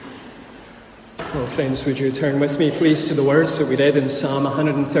Well, friends, would you turn with me, please, to the words that we read in Psalm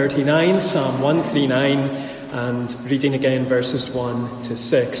 139, Psalm 139, and reading again verses 1 to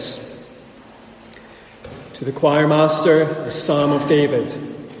 6. To the choir master, the Psalm of David.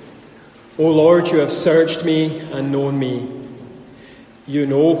 O Lord, you have searched me and known me. You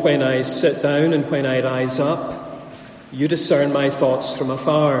know when I sit down and when I rise up. You discern my thoughts from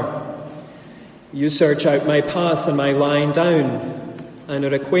afar. You search out my path and my lying down, and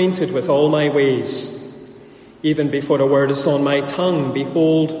are acquainted with all my ways. Even before a word is on my tongue,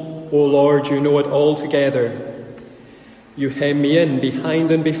 behold, O Lord, you know it altogether. You hem me in behind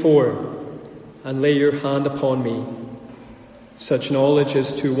and before, and lay your hand upon me. Such knowledge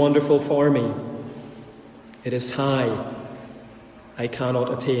is too wonderful for me. It is high. I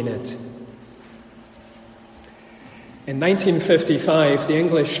cannot attain it. In 1955, the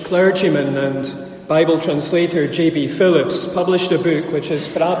English clergyman and Bible translator J.B. Phillips published a book which is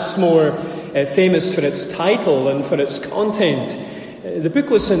perhaps more famous for its title and for its content. The book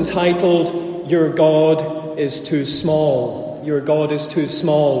was entitled, Your God is Too Small. Your God is Too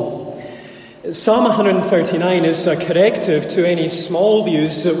Small. Psalm 139 is a corrective to any small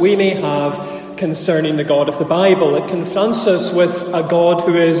views that we may have concerning the God of the Bible. It confronts us with a God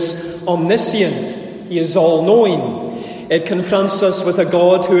who is omniscient. He is all-knowing. It confronts us with a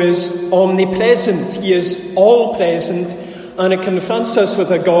God who is omnipresent. He is all-present. And it confronts us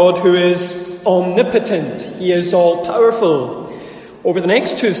with a God who is omnipotent. He is all-powerful. Over the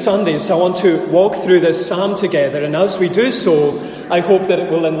next 2 Sundays, I want to walk through this psalm together. And as we do so, I hope that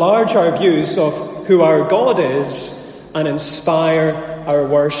it will enlarge our views of who our God is and inspire our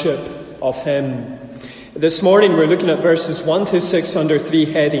worship of Him. This morning, we're looking at verses 1 to 6 under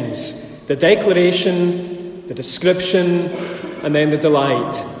 3 headings. The declaration, the description, and then the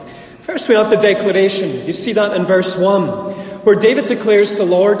delight. First, we have the declaration. You see that in verse 1, where David declares the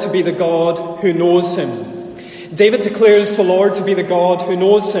Lord to be the God who knows him. David declares the Lord to be the God who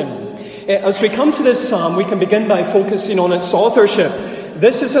knows him. As we come to this psalm, we can begin by focusing on its authorship.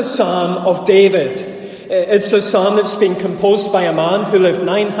 This is a psalm of David. It's a psalm that's been composed by a man who lived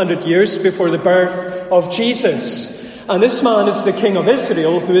 900 years before the birth of Jesus. And this man is the King of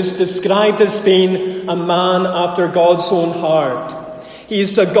Israel, who is described as being a man after God's own heart. He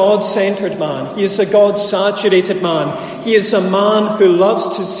is a God-centered man. He is a God-saturated man. He is a man who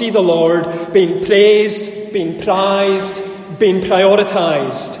loves to see the Lord being praised, being prized, being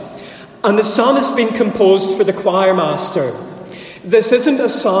prioritized. And the psalm has been composed for the choir master. This isn't a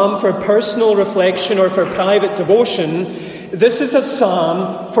psalm for personal reflection or for private devotion. This is a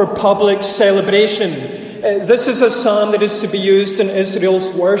psalm for public celebration. This is a psalm that is to be used in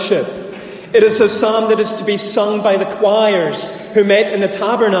Israel's worship. It is a psalm that is to be sung by the choirs who met in the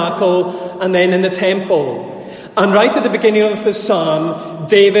tabernacle and then in the temple. And right at the beginning of the psalm,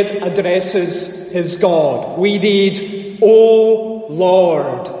 David addresses his God. We read, O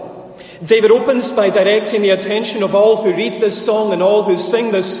Lord. David opens by directing the attention of all who read this song and all who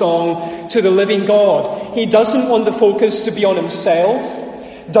sing this song to the living God. He doesn't want the focus to be on himself.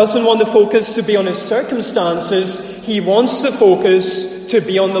 Doesn't want the focus to be on his circumstances. He wants the focus to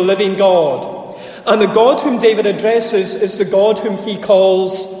be on the living God. And the God whom David addresses is the God whom he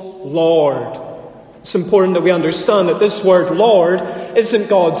calls Lord. It's important that we understand that this word Lord isn't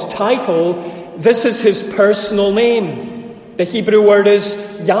God's title. This is his personal name. The Hebrew word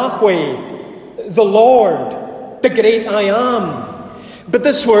is Yahweh, the Lord, the great I am. But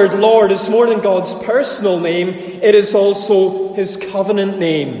this word Lord is more than God's personal name. It is also his covenant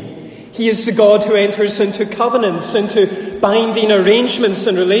name. He is the God who enters into covenants, into binding arrangements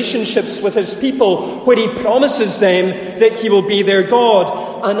and relationships with his people, where he promises them that he will be their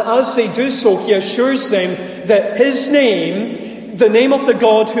God. And as they do so, he assures them that his name, the name of the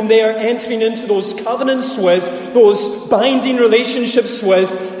God whom they are entering into those covenants with, those binding relationships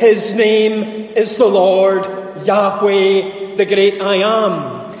with, his name is the Lord, Yahweh, the great I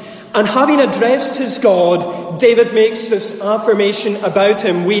am. And having addressed his God, David makes this affirmation about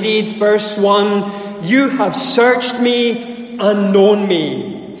him. We read verse 1, You have searched me and known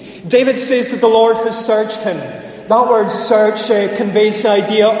me. David says that the Lord has searched him. That word search conveys the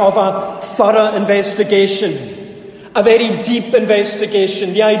idea of a thorough investigation, a very deep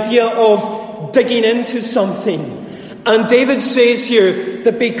investigation, the idea of digging into something. And David says here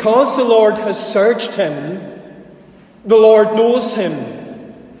that because the Lord has searched him, the Lord knows him.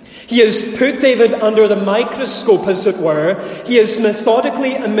 He has put David under the microscope, as it were. He has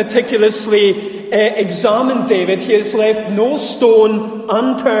methodically and meticulously examined David. He has left no stone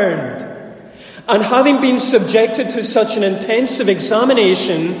unturned. And having been subjected to such an intensive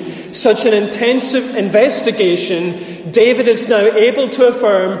examination, such an intensive investigation, David is now able to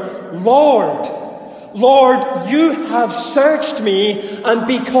affirm, Lord, Lord, you have searched me, and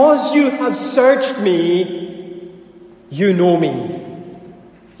because you have searched me, you know me.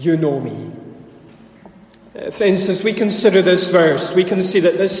 You know me. Friends, as we consider this verse, we can see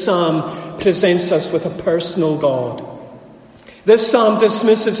that this psalm presents us with a personal God. This psalm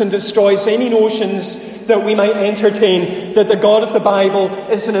dismisses and destroys any notions that we might entertain that the God of the Bible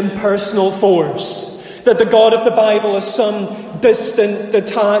is an impersonal force, that the God of the Bible is some distant,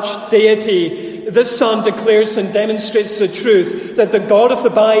 detached deity. This psalm declares and demonstrates the truth that the God of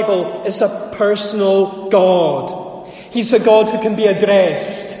the Bible is a personal God. He's a God who can be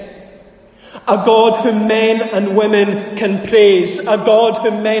addressed, a God whom men and women can praise, a God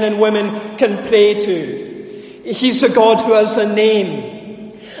whom men and women can pray to. He's a God who has a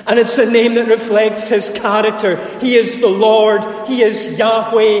name, and it's a name that reflects his character. He is the Lord, he is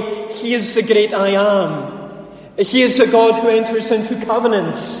Yahweh, he is the great I am. He is a God who enters into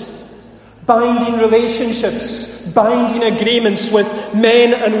covenants, binding relationships, binding agreements with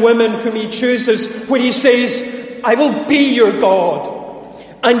men and women whom he chooses, where he says, I will be your God,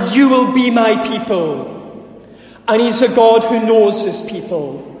 and you will be my people. And he's a God who knows his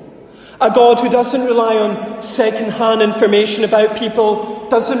people. A God who doesn't rely on second-hand information about people,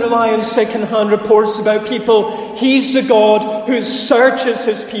 doesn't rely on second-hand reports about people. He's the God who searches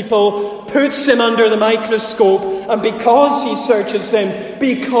his people, puts them under the microscope, and because he searches them,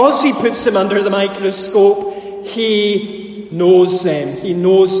 because he puts them under the microscope, he knows them. He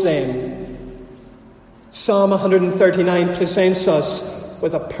knows them. Psalm 139 presents us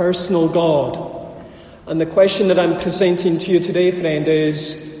with a personal God. And the question that I'm presenting to you today, friend,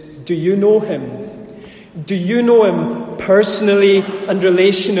 is, do you know him? Do you know him personally and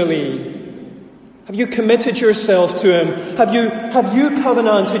relationally? Have you committed yourself to him? Have you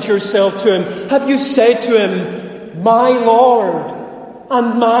covenanted yourself to him? Have you said to him, my Lord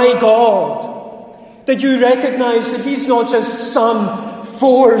and my God? Did you recognize that he's not just some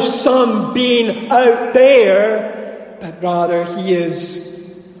force, some being out there, but rather he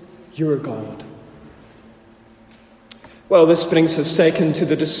is your God? Well, this brings us second to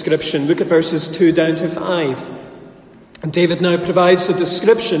the description. Look at verses 2 down to 5. And David now provides a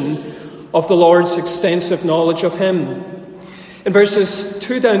description of the Lord's extensive knowledge of him. In verses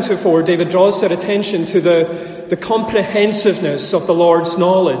 2 down to 4, David draws their attention to the comprehensiveness of the Lord's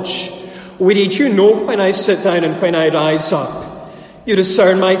knowledge. We read, you know when I sit down and when I rise up. You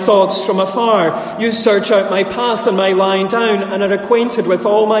discern my thoughts from afar. You search out my path and my lying down, and are acquainted with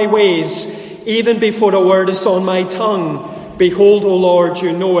all my ways. Even before a word is on my tongue, behold, O Lord,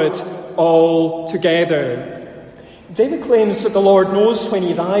 you know it all together. David claims that the Lord knows when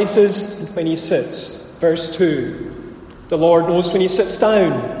he rises and when he sits. Verse 2. The Lord knows when he sits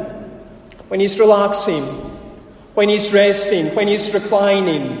down, when he's relaxing, when he's resting, when he's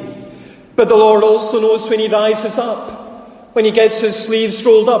reclining. But the Lord also knows when he rises up, when he gets his sleeves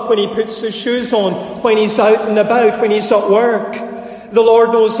rolled up, when he puts his shoes on, when he's out and about, when he's at work. The Lord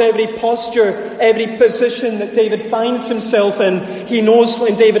knows every posture, every position that David finds himself in. He knows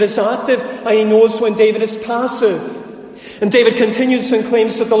when David is active, and he knows when David is passive. And David continues and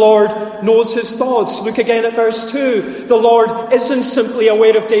claims that the Lord knows his thoughts. Look again at verse 2. The Lord isn't simply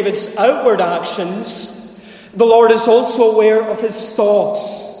aware of David's outward actions. The Lord is also aware of his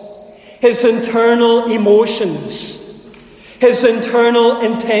thoughts, his internal emotions, his internal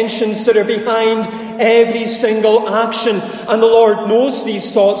intentions that are behind every single action. And the Lord knows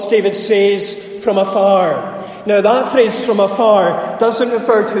these thoughts, David says, from afar. Now that phrase, from afar, doesn't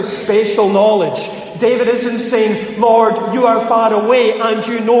refer to spatial knowledge. David isn't saying, Lord, you are far away and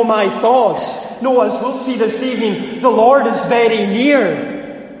you know my thoughts. No, as we'll see this evening, the Lord is very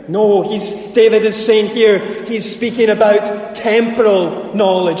near. No, David is saying here, he's speaking about temporal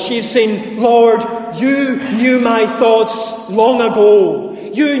knowledge. He's saying, Lord, you knew my thoughts long ago.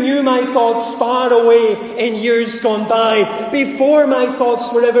 You knew my thoughts far away in years gone by. Before my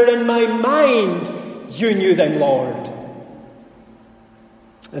thoughts were ever in my mind, you knew them, Lord.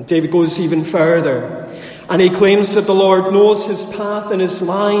 And David goes even further, and he claims that the Lord knows his path and is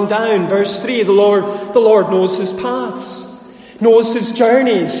lying down. Verse 3, the Lord knows his paths, knows his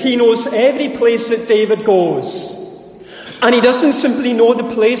journeys. He knows every place that David goes. And he doesn't simply know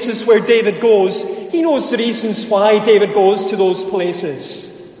the places where David goes. He knows the reasons why David goes to those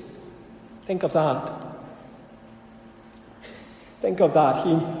places. Think of that. Think of that.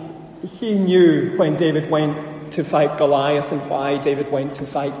 He knew when David went to fight Goliath and why David went to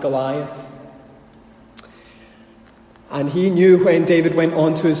fight Goliath. And he knew when David went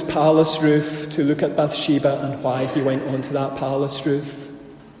onto his palace roof to look at Bathsheba and why he went onto that palace roof.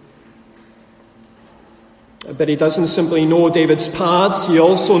 But he doesn't simply know David's paths, he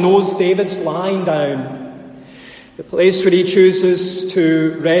also knows David's lying down, the place where he chooses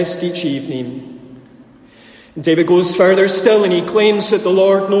to rest each evening. David goes further still and he claims that the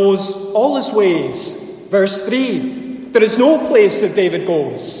Lord knows all his ways. Verse 3, there is no place that David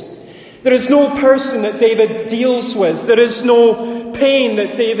goes. There is no person that David deals with. There is no pain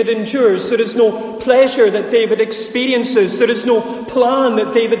that David endures. There is no pleasure that David experiences. There is no plan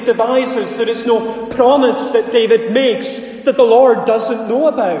that David devises. There is no promise that David makes that the Lord doesn't know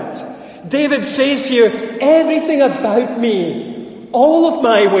about. David says here, everything about me, all of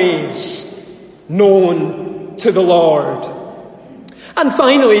my ways, known to the Lord. And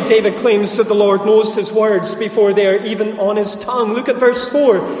finally, David claims that the Lord knows his words before they are even on his tongue. Look at verse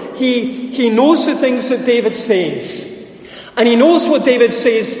 4. He knows the things that David says. And he knows what David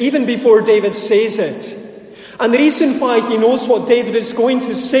says even before David says it. And the reason why he knows what David is going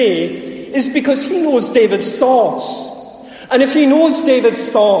to say is because he knows David's thoughts. And if he knows David's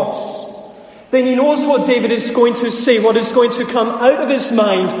thoughts, then he knows what David is going to say, what is going to come out of his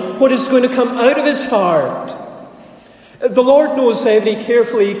mind, what is going to come out of his heart. The Lord knows every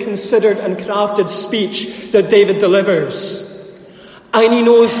carefully considered and crafted speech that David delivers. And he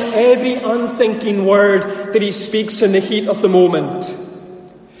knows every unthinking word that he speaks in the heat of the moment.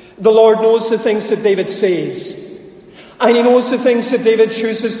 The Lord knows the things that David says. And he knows the things that David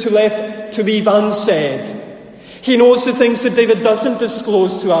chooses to leave unsaid. He knows the things that David doesn't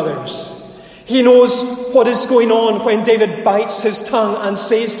disclose to others. He knows what is going on when David bites his tongue and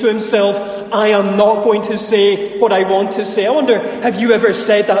says to himself, I am not going to say what I want to say. I wonder, have you ever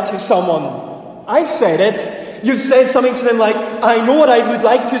said that to someone? I've said it. You've said something to them like, I know what I would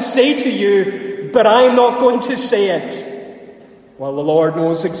like to say to you, but I'm not going to say it. Well, the Lord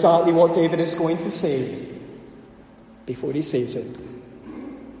knows exactly what David is going to say before he says it.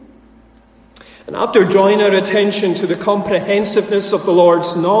 And after drawing our attention to the comprehensiveness of the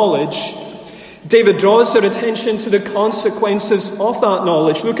Lord's knowledge, David draws their attention to the consequences of that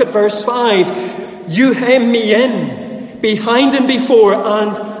knowledge. Look at verse 5. You hem me in, behind and before,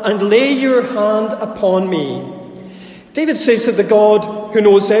 and lay your hand upon me. David says that the God who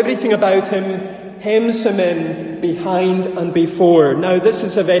knows everything about him hems him in, behind and before. Now, this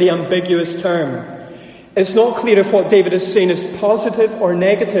is a very ambiguous term. It's not clear if what David is saying is positive or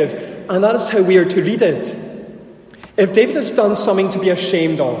negative, and that is how we are to read it. If David has done something to be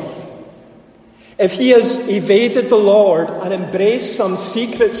ashamed of, if he has evaded the Lord and embraced some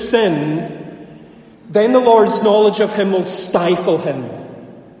secret sin, then the Lord's knowledge of him will stifle him.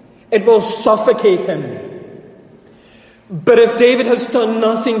 It will suffocate him. But if David has done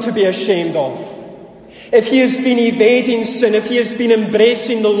nothing to be ashamed of, if he has been evading sin, if he has been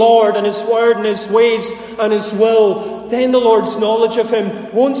embracing the Lord and his word and his ways and his will, then the Lord's knowledge of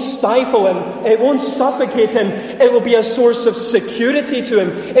him won't stifle him. It won't suffocate him. It will be a source of security to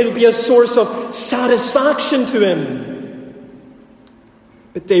him. It will be a source of satisfaction to him.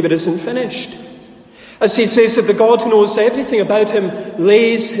 But David isn't finished. As he says that the God who knows everything about him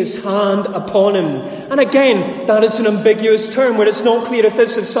lays his hand upon him. And again, that is an ambiguous term where it's not clear if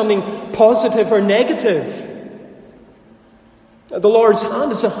this is something positive or negative. The Lord's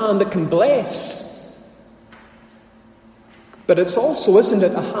hand is a hand that can bless. But it's also, isn't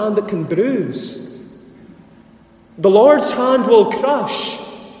it, a hand that can bruise. The Lord's hand will crush.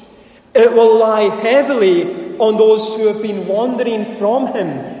 It will lie heavily on those who have been wandering from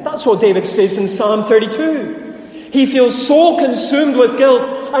him. That's what David says in Psalm 32. He feels so consumed with guilt,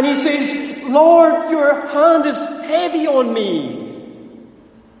 and he says, Lord, your hand is heavy on me.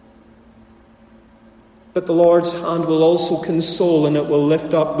 But the Lord's hand will also console, and it will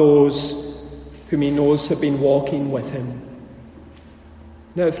lift up those whom he knows have been walking with him.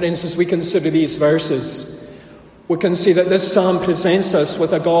 Now, friends, as we consider these verses, we can see that this psalm presents us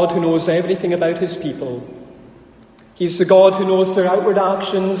with a God who knows everything about his people. He's the God who knows their outward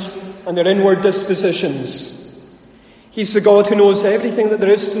actions and their inward dispositions. He's the God who knows everything that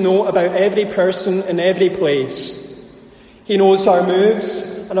there is to know about every person in every place. He knows our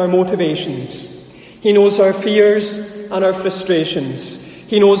moves and our motivations. He knows our fears and our frustrations.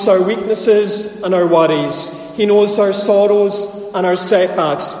 He knows our weaknesses and our worries. He knows our sorrows and our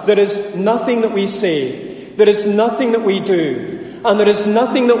setbacks. There is nothing that we say, there is nothing that we do, and there is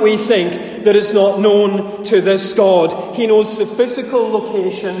nothing that we think that is not known to this God. He knows the physical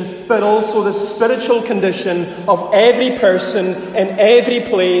location, but also the spiritual condition of every person in every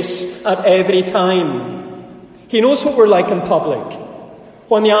place at every time. He knows what we're like in public,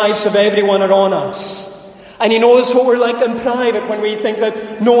 when the eyes of everyone are on us. And he knows what we're like in private when we think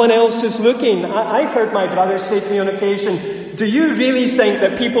that no one else is looking. I've heard my brother say to me on occasion, do you really think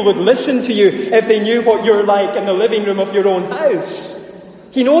that people would listen to you if they knew what you're like in the living room of your own house?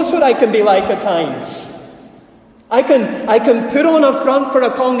 He knows what I can be like at times. I can put on a front for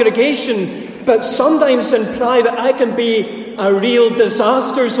a congregation, but sometimes in private I can be a real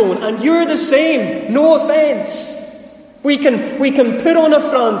disaster zone. And you're the same. No offence. We can put on a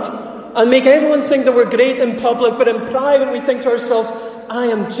front and make everyone think that we're great in public, but in private we think to ourselves, I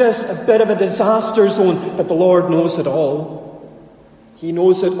am just a bit of a disaster zone. But the Lord knows it all. He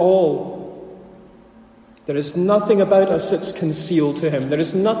knows it all. There is nothing about us that's concealed to him. There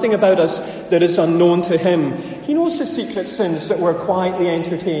is nothing about us that is unknown to him. He knows the secret sins that we're quietly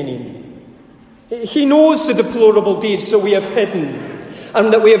entertaining. He knows the deplorable deeds that we have hidden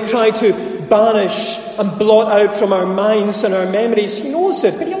and that we have tried to banish and blot out from our minds and our memories. He knows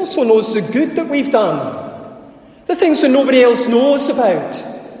it, but he also knows the good that we've done. The things that nobody else knows about.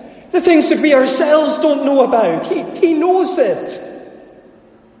 The things that we ourselves don't know about. He knows it.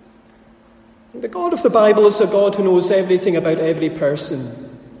 The God of the Bible is a God who knows everything about every person.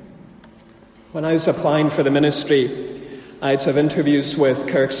 When I was applying for the ministry, I had to have interviews with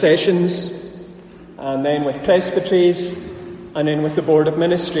Kirk Sessions, and then with presbyteries, and then with the board of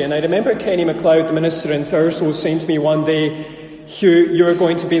ministry. And I remember Kenny MacLeod, the minister in Thurso, saying to me one day, Hugh, you are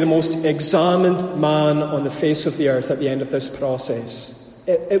going to be the most examined man on the face of the earth at the end of this process.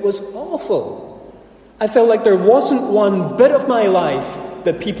 It was awful. I felt like there wasn't one bit of my life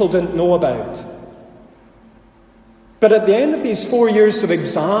that people didn't know about. But at the end of these 4 years of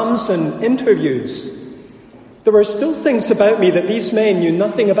exams and interviews, there were still things about me that these men knew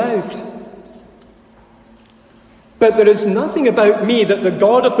nothing about. But there is nothing about me that the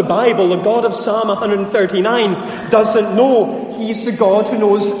God of the Bible, the God of Psalm 139, doesn't know. He's the God who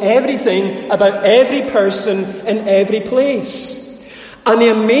knows everything about every person in every place. And the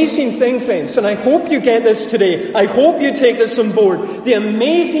amazing thing, friends, and I hope you get this today, I hope you take this on board, the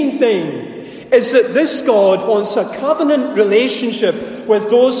amazing thing is that this God wants a covenant relationship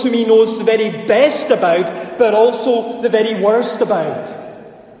with those whom he knows the very best about, but also the very worst about.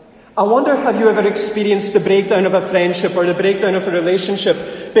 I wonder, have you ever experienced the breakdown of a friendship or the breakdown of a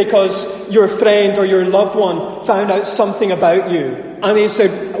relationship because your friend or your loved one found out something about you and they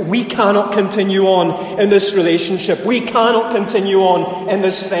said, we cannot continue on in this relationship. We cannot continue on in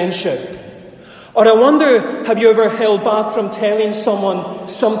this friendship. Or I wonder, have you ever held back from telling someone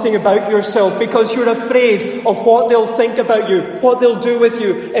something about yourself because you're afraid of what they'll think about you, what they'll do with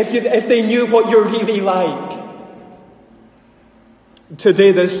you if they knew what you're really like?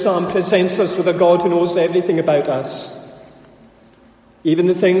 Today this psalm presents us with a God who knows everything about us. Even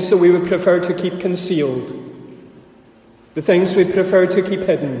the things that we would prefer to keep concealed. The things we prefer to keep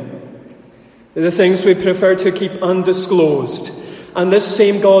hidden. The things we prefer to keep undisclosed. And this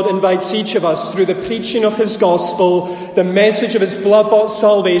same God invites each of us through the preaching of his gospel, the message of his blood-bought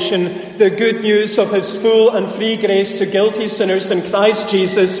salvation, the good news of his full and free grace to guilty sinners in Christ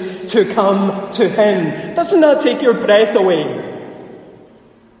Jesus, to come to him. Doesn't that take your breath away?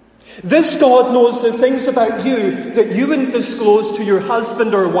 This God knows the things about you that you wouldn't disclose to your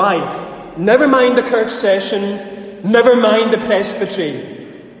husband or wife. Never mind the Kirk session, never mind the presbytery.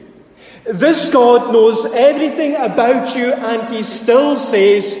 This God knows everything about you and he still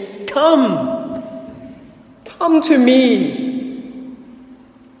says, come. Come to me.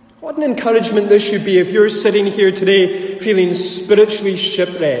 What an encouragement this should be if you're sitting here today feeling spiritually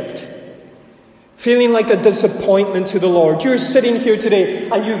shipwrecked. Feeling like a disappointment to the Lord. You're sitting here today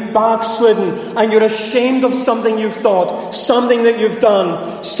and you've backslidden and you're ashamed of something you've thought, something that you've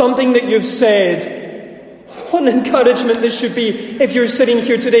done, something that you've said. What an encouragement this should be if you're sitting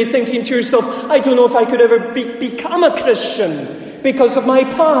here today thinking to yourself, I don't know if I could ever become a Christian because of my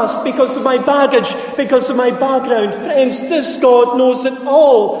past, because of my baggage, because of my background. Friends, this God knows it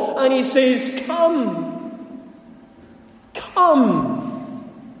all. And he says, come. Come.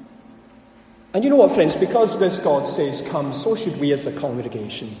 And you know what, friends? Because this God says come, so should we as a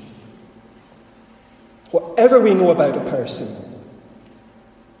congregation. Whatever we know about a person,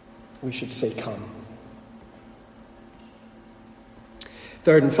 we should say come.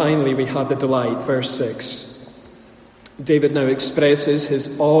 Third and finally, we have the delight, verse 6. David now expresses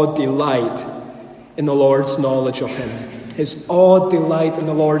his awed delight in the Lord's knowledge of him. His awed delight in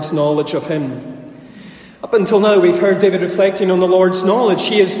the Lord's knowledge of him. Up until now, we've heard David reflecting on the Lord's knowledge.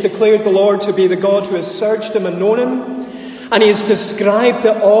 He has declared the Lord to be the God who has searched him and known him. And he has described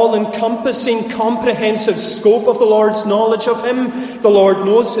the all-encompassing, comprehensive scope of the Lord's knowledge of him. The Lord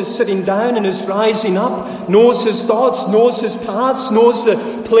knows his sitting down and his rising up, knows his thoughts, knows his paths, knows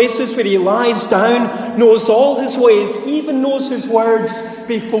the places where he lies down, knows all his ways, even knows his words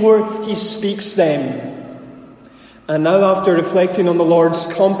before he speaks them. And now, after reflecting on the Lord's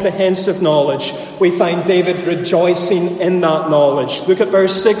comprehensive knowledge, we find David rejoicing in that knowledge. Look at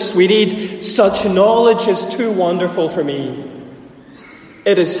verse 6. We read, "Such knowledge is too wonderful for me.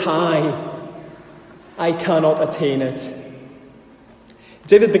 It is high. I cannot attain it."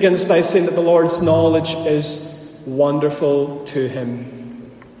 David begins by saying that the Lord's knowledge is wonderful to him.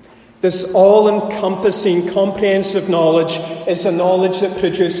 This all-encompassing, comprehensive knowledge is a knowledge that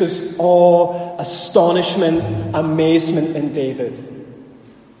produces awe, astonishment, amazement in David.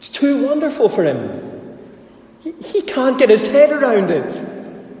 It's too wonderful for him. He can't get his head around it.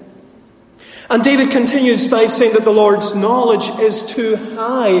 And David continues by saying that the Lord's knowledge is too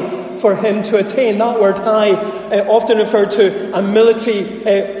high for him to attain. That word high often referred to a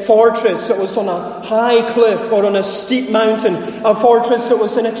military fortress that was on a high cliff or on a steep mountain, a fortress that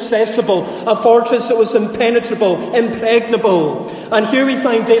was inaccessible, a fortress that was impenetrable, impregnable. And here we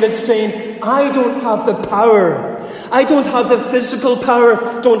find David saying, I don't have the power. I don't have the physical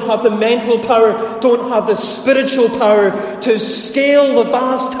power, don't have the mental power, don't have the spiritual power to scale the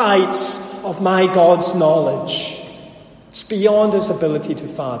vast heights of my God's knowledge. It's beyond his ability to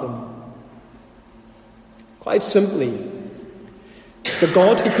fathom. Quite simply, the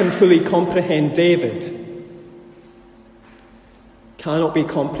God who can fully comprehend David cannot be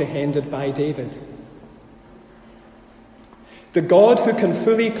comprehended by David. The God who can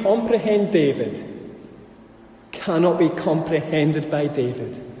fully comprehend David cannot be comprehended by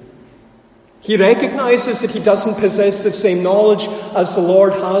David. He recognizes that he doesn't possess the same knowledge as the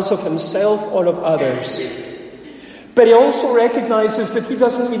Lord has of himself or of others. But he also recognizes that he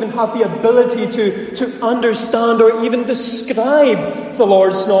doesn't even have the ability to understand or even describe the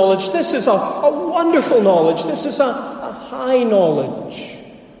Lord's knowledge. This is a wonderful knowledge. This is a high knowledge.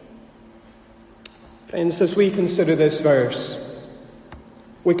 Friends, as we consider this verse,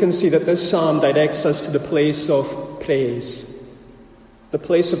 we can see that this psalm directs us to the place of praise, the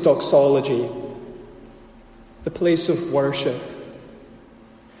place of doxology, the place of worship.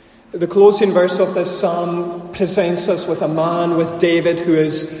 The closing verse of this psalm presents us with a man, with David, who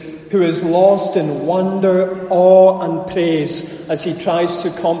is lost in wonder, awe, and praise as he tries to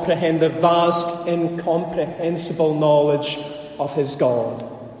comprehend the vast, incomprehensible knowledge of his God.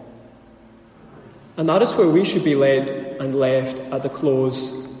 And that is where we should be led and left at the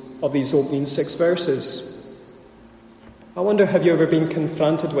close of these opening 6 verses. I wonder, have you ever been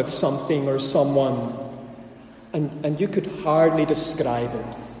confronted with something or someone and you could hardly describe it?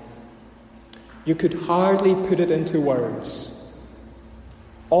 You could hardly put it into words.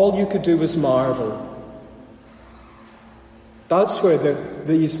 All you could do was marvel. That's where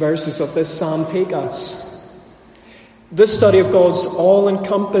these verses of this psalm take us. This study of God's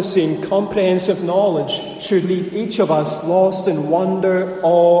all-encompassing, comprehensive knowledge should leave each of us lost in wonder,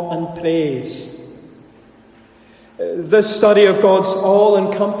 awe, and praise. This study of God's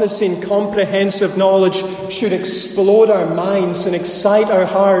all-encompassing, comprehensive knowledge should explode our minds and excite our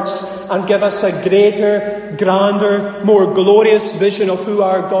hearts and give us a greater, grander, more glorious vision of who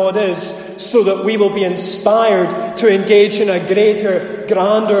our God is, so that we will be inspired to engage in a greater,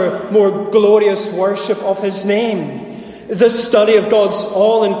 grander, more glorious worship of His name. This study of God's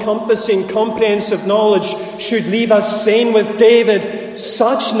all-encompassing, comprehensive knowledge should leave us saying with David,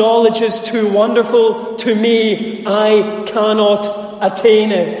 "Such knowledge is too wonderful to me, I cannot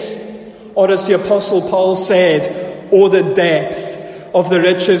attain it." Or as the Apostle Paul said, "Oh, the depth of the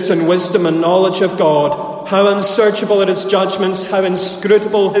riches and wisdom and knowledge of God! How unsearchable are His judgments, how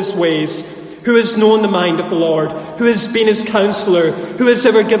inscrutable His ways! Who has known the mind of the Lord? Who has been His counselor? Who has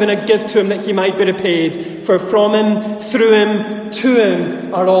ever given a gift to Him that He might be repaid? For from Him, through Him, to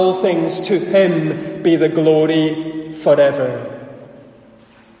Him are all things. To Him be the glory forever."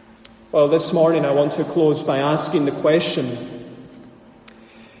 Well, this morning I want to close by asking the question,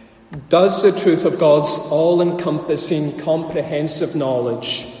 does the truth of God's all-encompassing, comprehensive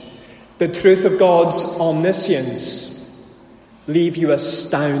knowledge, the truth of God's omniscience, leave you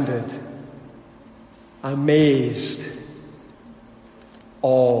astounded, amazed,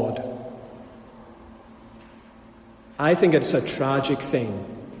 awed? I think it's a tragic thing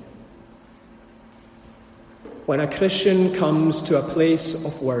when a Christian comes to a place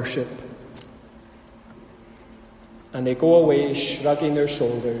of worship and they go away shrugging their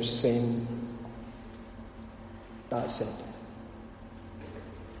shoulders, saying, "That's it."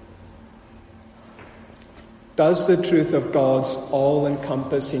 Does the truth of God's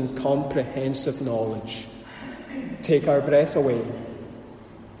all-encompassing, comprehensive knowledge take our breath away?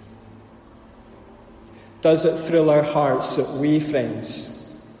 Does it thrill our hearts that we, friends,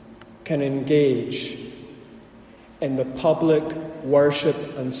 can engage in the public worship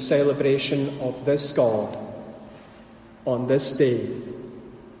and celebration of this God on this day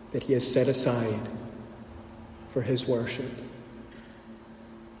that he has set aside for his worship.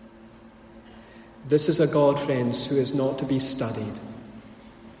 This is a God, friends, who is not to be studied.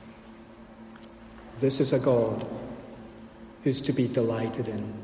 This is a God who's to be delighted in.